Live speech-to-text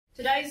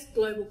Today's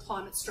global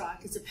climate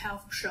strike is a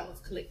powerful show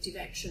of collective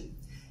action.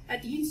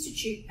 At the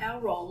Institute, our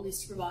role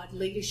is to provide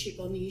leadership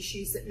on the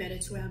issues that matter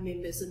to our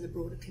members and the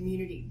broader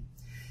community.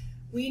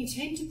 We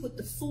intend to put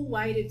the full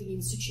weight of the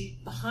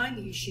Institute behind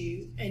the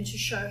issue and to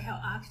show how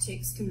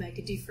architects can make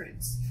a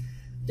difference.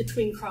 The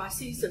twin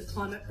crises of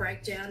climate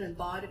breakdown and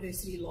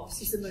biodiversity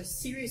loss is the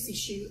most serious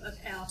issue of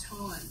our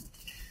time.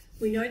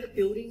 We know that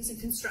buildings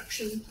and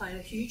construction play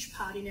a huge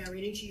part in our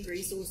energy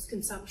resource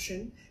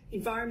consumption,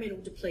 environmental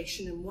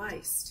depletion and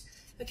waste,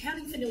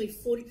 accounting for nearly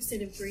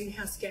 40% of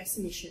greenhouse gas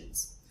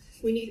emissions.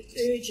 We need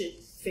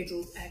urgent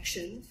federal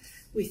action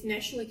with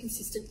nationally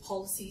consistent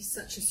policies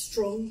such as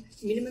strong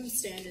minimum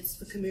standards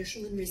for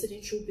commercial and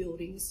residential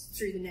buildings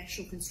through the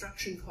National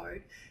Construction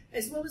Code,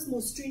 as well as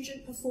more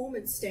stringent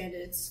performance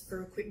standards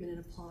for equipment and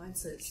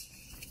appliances.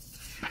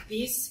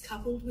 This,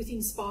 coupled with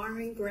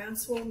inspiring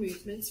groundswell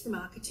movements from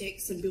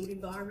architects and built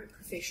environment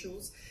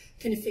professionals,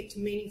 can effect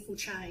meaningful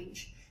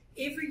change.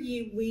 Every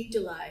year we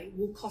delay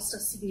will cost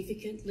us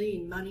significantly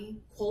in money,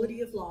 quality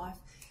of life,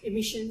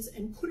 emissions,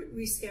 and put at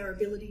risk our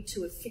ability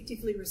to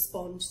effectively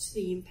respond to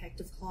the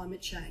impact of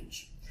climate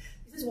change.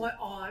 This is why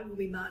I will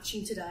be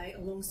marching today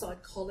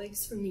alongside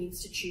colleagues from the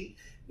Institute,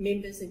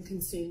 members and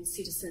concerned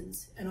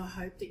citizens, and I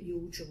hope that you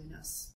will join us.